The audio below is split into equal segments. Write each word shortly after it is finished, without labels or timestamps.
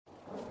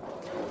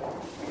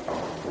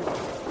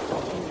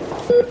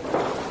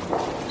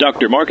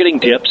Dr. Marketing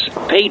Tips,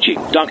 paging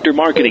Dr.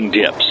 Marketing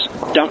Tips.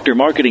 Dr.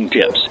 Marketing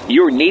Tips,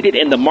 you're needed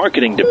in the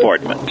marketing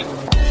department.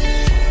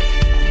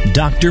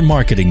 Dr.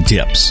 Marketing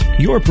Tips,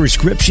 your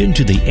prescription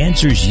to the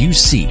answers you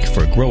seek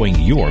for growing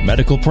your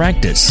medical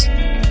practice.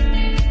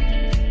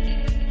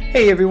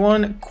 Hey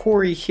everyone,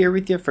 Corey here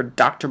with you for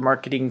Dr.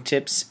 Marketing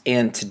Tips,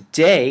 and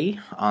today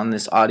on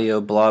this audio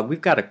blog we've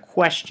got a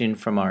question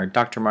from our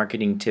Dr.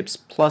 Marketing Tips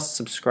Plus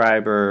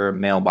subscriber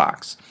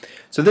mailbox.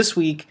 So this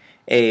week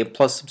a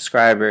Plus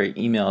subscriber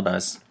emailed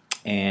us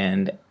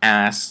and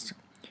asked,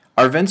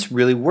 are events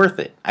really worth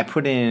it? I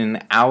put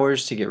in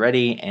hours to get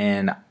ready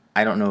and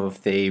I don't know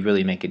if they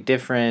really make a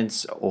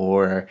difference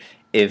or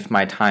if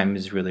my time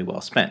is really well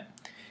spent.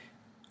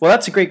 Well,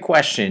 that's a great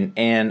question,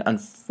 and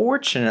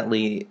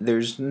unfortunately,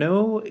 there's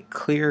no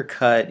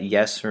clear-cut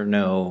yes or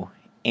no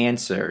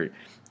answer.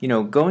 You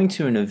know, going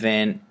to an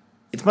event,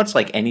 it's much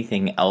like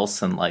anything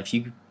else in life.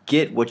 You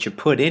get what you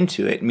put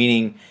into it,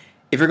 meaning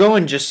if you're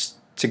going just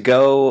to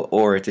go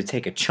or to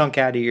take a chunk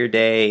out of your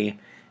day,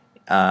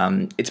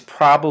 it's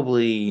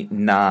probably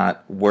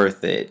not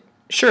worth it.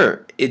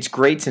 Sure, it's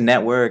great to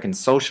network and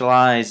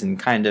socialize and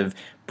kind of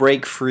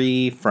break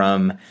free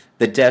from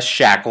the desk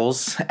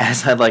shackles,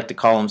 as I'd like to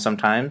call them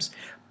sometimes.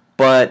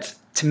 But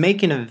to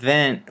make an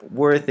event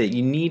worth it,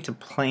 you need to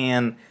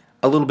plan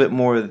a little bit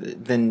more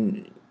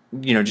than,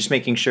 just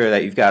making sure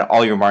that you've got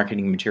all your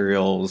marketing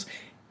materials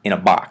in a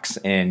box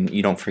and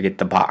you don't forget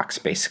the box,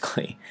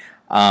 basically.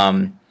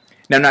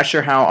 Now, I'm not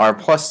sure how our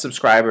Plus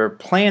subscriber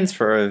plans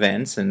for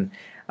events, and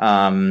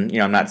I'm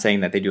not saying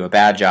that they do a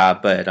bad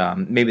job, but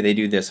maybe they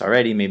do this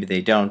already, maybe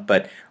they don't.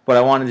 But what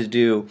I wanted to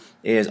do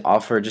is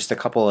offer just a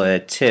couple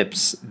of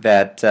tips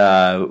that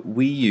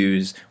we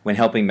use when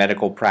helping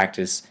medical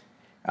practices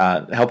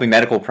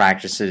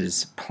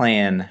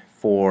plan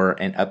for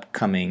an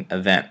upcoming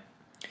event.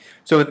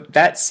 So with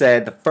that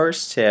said, the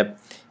first tip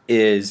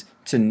is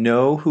to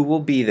know who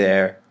will be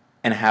there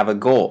and have a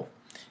goal.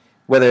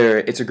 Whether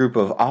it's a group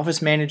of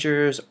office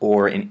managers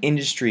or an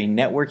industry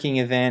networking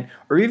event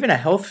or even a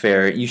health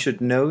fair, you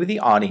should know the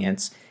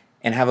audience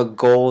and have a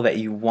goal that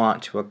you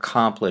want to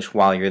accomplish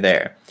while you're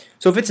there.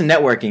 So if it's a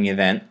networking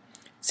event,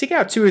 seek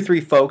out 2 or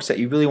 3 folks that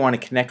you really want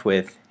to connect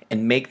with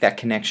and make that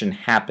connection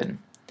happen.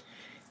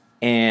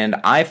 And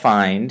I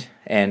find,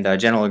 and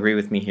Jen will agree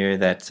with me here,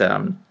 that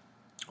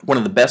one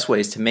of the best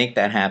ways to make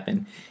that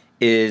happen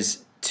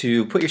is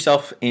to put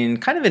yourself in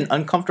kind of an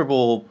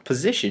uncomfortable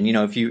position.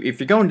 If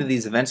you're going to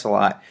these events a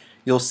lot,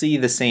 you'll see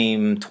the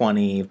same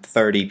 20,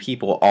 30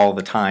 people all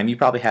the time. You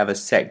probably have a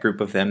set group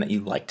of them that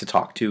you like to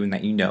talk to and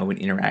that you know and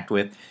interact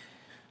with.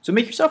 So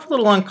make yourself a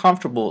little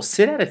uncomfortable.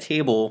 Sit at a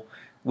table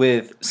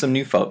with some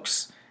new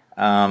folks.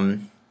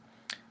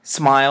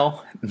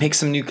 Smile, make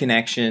some new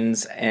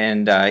connections,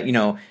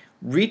 and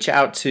reach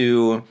out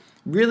to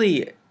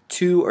really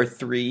 2 or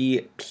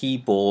 3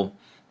 people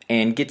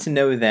and get to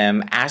know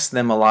them, ask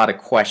them a lot of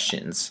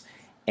questions,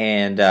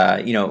 and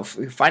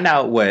find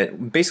out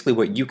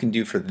what you can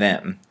do for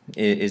them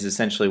is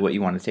essentially what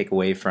you want to take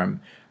away from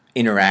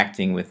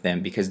interacting with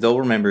them, because they'll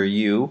remember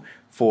you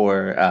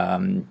for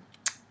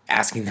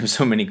asking them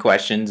so many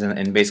questions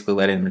and basically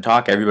letting them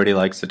talk. Everybody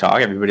likes to talk.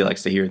 Everybody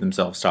likes to hear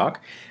themselves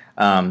talk.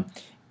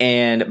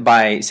 And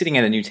by sitting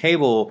at a new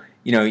table,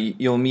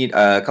 you'll meet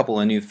a couple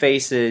of new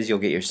faces. You'll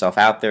get yourself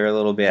out there a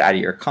little bit, out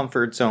of your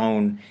comfort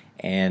zone.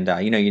 And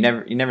you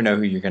never know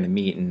who you're going to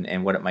meet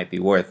and what it might be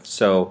worth.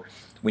 So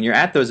when you're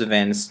at those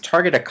events,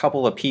 target a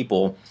couple of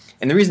people.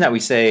 And the reason that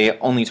we say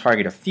only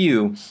target a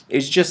few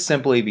is just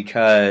simply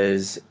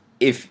because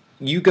if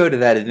you go to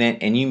that event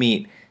and you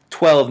meet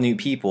 12 new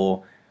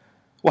people,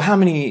 well, how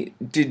many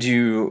did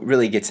you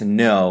really get to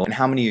know, and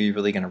how many are you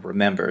really going to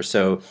remember?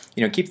 So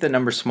keep the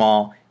number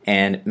small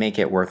and make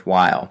it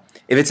worthwhile.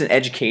 If it's an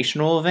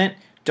educational event,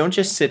 don't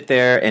just sit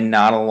there and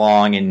nod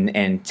along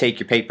and take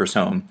your papers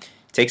home.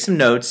 Take some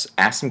notes,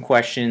 ask some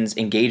questions,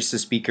 engage the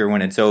speaker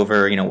when it's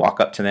over,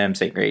 walk up to them,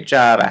 say, great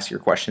job, ask your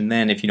question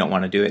then if you don't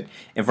want to do it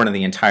in front of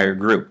the entire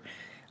group.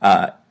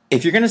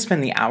 If you're going to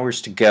spend the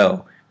hours to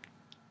go,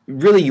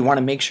 really you want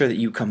to make sure that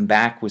you come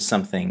back with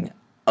something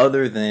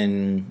other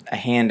than a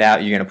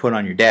handout you're going to put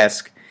on your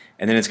desk,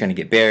 and then it's going to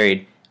get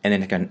buried, and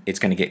then it's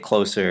going to get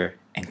closer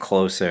and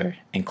closer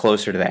and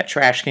closer to that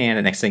trash can,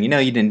 and next thing you know,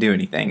 you didn't do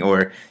anything,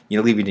 or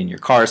you leave it in your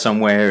car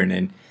somewhere, and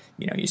then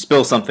you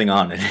spill something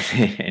on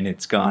it and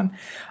it's gone.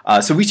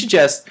 So we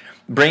suggest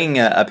bringing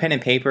a pen and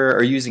paper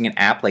or using an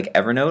app like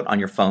Evernote on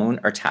your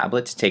phone or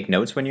tablet to take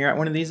notes when you're at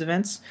one of these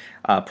events.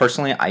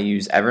 Personally, I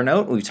use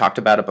Evernote. We've talked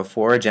about it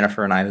before.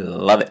 Jennifer and I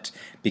love it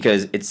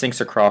because it syncs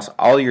across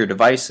all your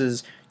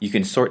devices. You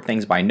can sort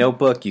things by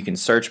notebook. You can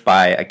search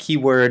by a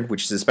keyword,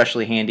 which is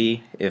especially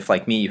handy if,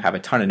 like me, you have a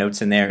ton of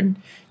notes in there and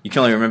you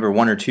can only remember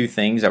 1 or 2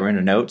 things that were in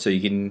a note, so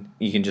you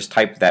can just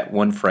type that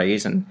one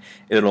phrase and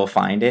it'll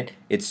find it.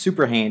 It's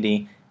super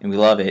handy and we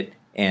love it.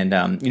 And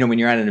when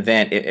you're at an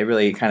event, it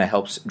really kind of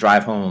helps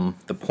drive home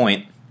the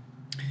point.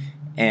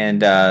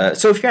 And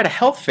so if you're at a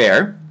health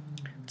fair,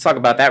 let's talk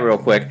about that real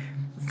quick.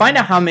 Find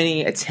out how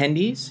many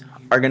attendees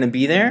are going to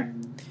be there,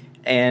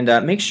 And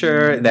make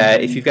sure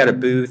that if you've got a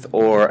booth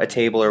or a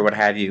table or what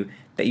have you,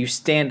 that you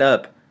stand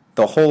up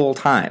the whole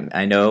time.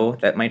 I know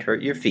that might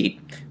hurt your feet,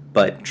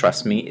 but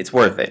trust me, it's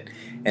worth it.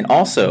 And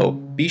also,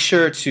 be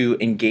sure to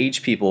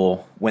engage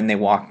people when they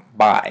walk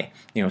by.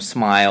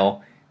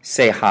 Smile,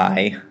 say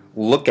hi,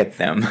 look at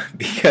them,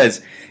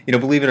 because,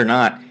 believe it or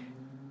not,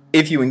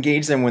 if you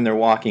engage them when they're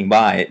walking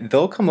by,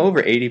 they'll come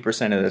over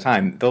 80% of the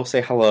time. They'll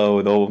say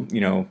hello,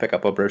 they'll, pick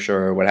up a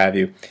brochure or what have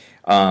you.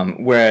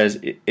 Whereas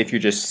if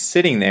you're just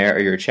sitting there or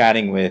you're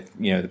chatting with,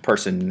 the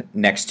person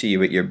next to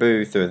you at your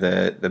booth or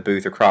the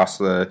booth across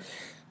the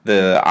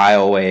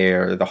aisleway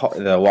or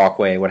the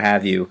walkway, what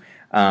have you,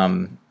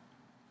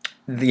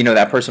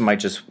 that person might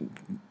just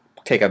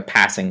take a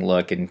passing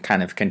look and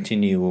kind of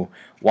continue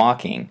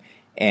walking.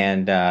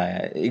 And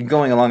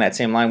going along that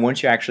same line,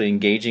 once you're actually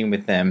engaging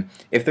with them,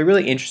 if they're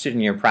really interested in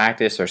your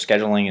practice or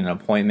scheduling an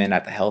appointment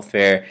at the health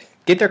fair,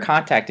 get their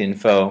contact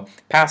info,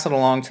 pass it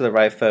along to the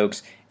right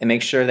folks, and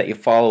make sure that you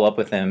follow up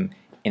with them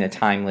in a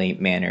timely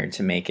manner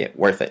to make it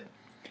worth it.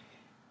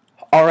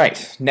 All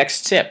right,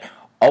 next tip.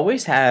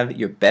 Always have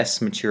your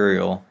best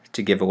material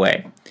to give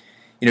away.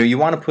 You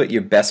want to put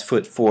your best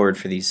foot forward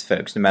for these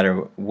folks, no matter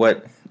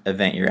what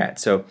event you're at.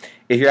 So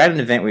if you're at an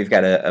event where you've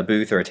got a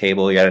booth or a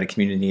table, you're at a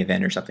community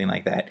event or something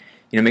like that,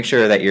 make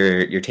sure that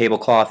your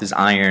tablecloth is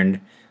ironed,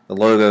 the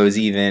logo is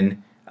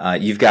even,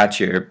 you've got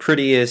your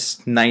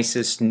prettiest,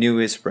 nicest,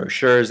 newest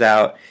brochures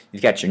out,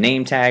 you've got your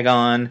name tag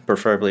on,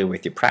 preferably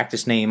with your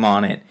practice name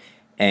on it,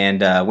 and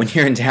when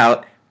you're in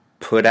doubt,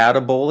 put out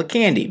a bowl of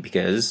candy,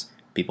 because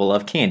people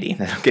love candy.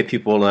 That'll get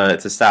people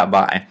to stop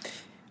by.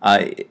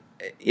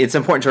 It's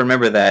important to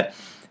remember that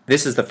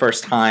this is the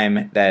first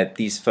time that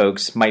these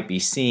folks might be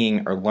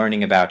seeing or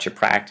learning about your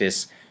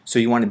practice, so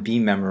you want to be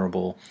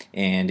memorable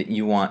and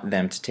you want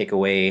them to take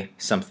away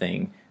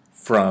something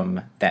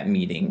from that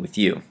meeting with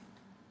you.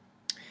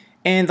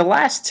 And the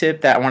last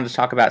tip that I wanted to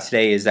talk about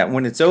today is that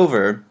when it's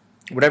over,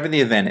 whatever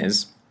the event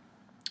is,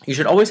 you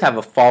should always have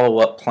a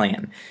follow-up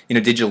plan.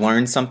 Did you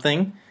learn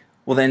something?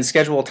 Well, then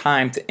schedule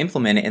time to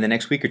implement it in the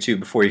next week or two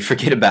before you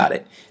forget about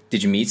it.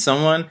 Did you meet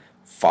someone?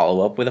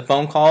 Follow up with a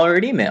phone call or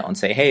an email and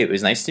say, hey, it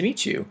was nice to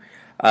meet you.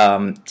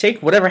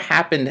 Take whatever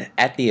happened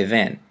at the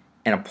event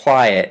and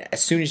apply it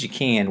as soon as you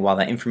can while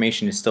that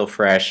information is still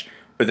fresh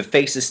or the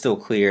face is still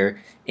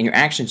clear and your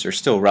actions are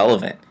still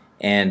relevant.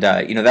 And,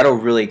 that'll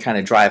really kind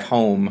of drive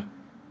home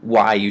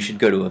why you should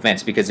go to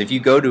events. Because if you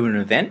go to an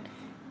event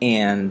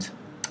and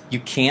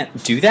you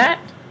can't do that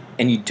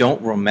and you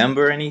don't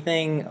remember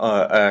anything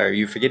or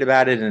you forget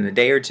about it in a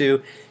day or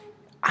two,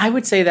 I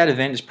would say that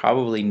event is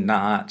probably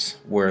not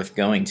worth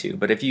going to.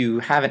 But if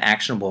you have an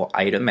actionable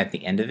item at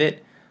the end of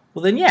it,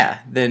 well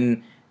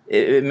then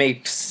it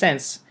makes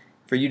sense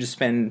for you to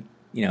spend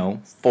 4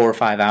 or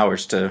 5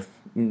 hours to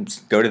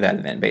go to that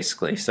event,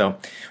 basically. So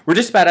we're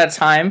just about out of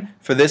time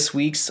for this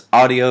week's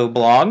audio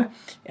blog.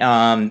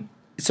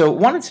 So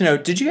wanted to know,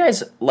 did you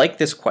guys like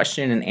this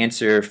question and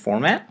answer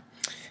format?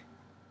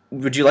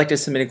 Would you like to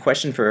submit a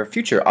question for a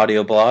future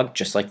audio blog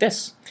just like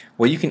this?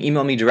 Well, you can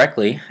email me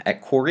directly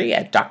at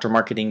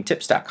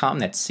Corey@drmarketingtips.com.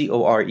 That's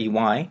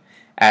Corey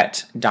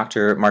at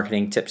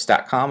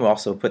drmarketingtips.com. We'll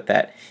also put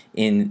that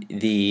in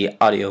the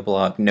audio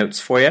blog notes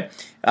for you.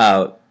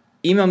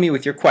 Email me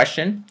with your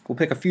question. We'll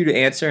pick a few to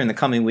answer in the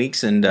coming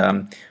weeks,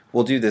 and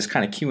we'll do this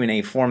kind of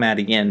Q&A format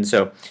again.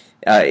 So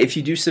if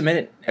you do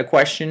submit a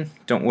question,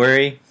 don't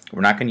worry.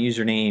 We're not going to use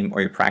your name or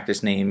your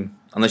practice name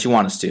unless you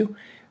want us to.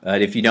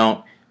 If you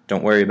don't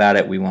worry about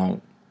it. We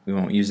won't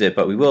use it,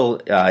 but we will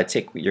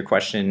take your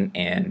question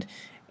and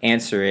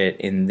answer it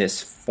in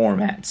this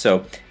format.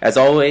 So, as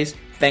always,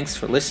 thanks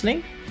for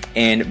listening,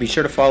 and be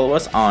sure to follow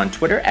us on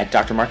Twitter at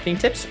Dr. Marketing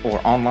Tips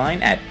or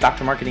online at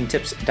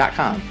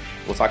drmarketingtips.com.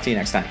 We'll talk to you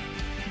next time.